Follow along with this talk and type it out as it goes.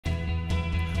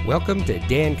Welcome to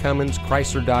Dan Cummins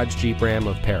Chrysler Dodge Jeep Ram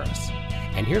of Paris.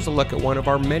 And here's a look at one of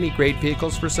our many great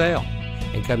vehicles for sale.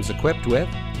 And comes equipped with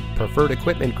Preferred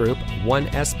Equipment Group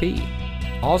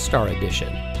 1SP, All-Star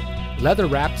Edition,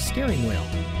 leather-wrapped steering wheel,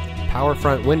 power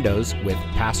front windows with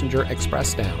passenger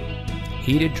express down,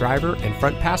 heated driver and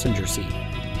front passenger seat,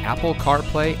 Apple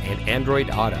CarPlay and Android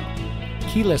Auto,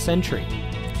 keyless entry,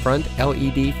 front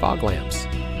LED fog lamps,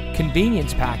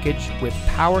 convenience package with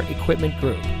Power Equipment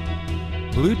Group,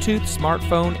 Bluetooth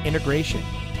smartphone integration,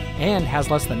 and has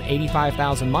less than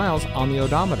 85,000 miles on the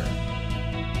odometer.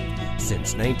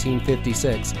 Since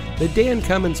 1956, the Dan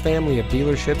Cummins family of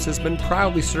dealerships has been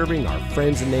proudly serving our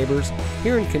friends and neighbors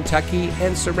here in Kentucky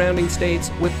and surrounding states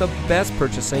with the best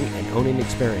purchasing and owning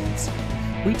experience.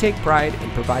 We take pride in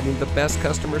providing the best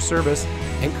customer service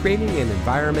and creating an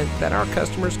environment that our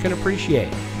customers can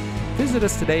appreciate. Visit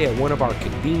us today at one of our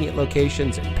convenient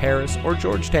locations in Paris or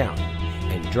Georgetown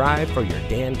and drive for your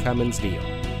Dan Cummins deal.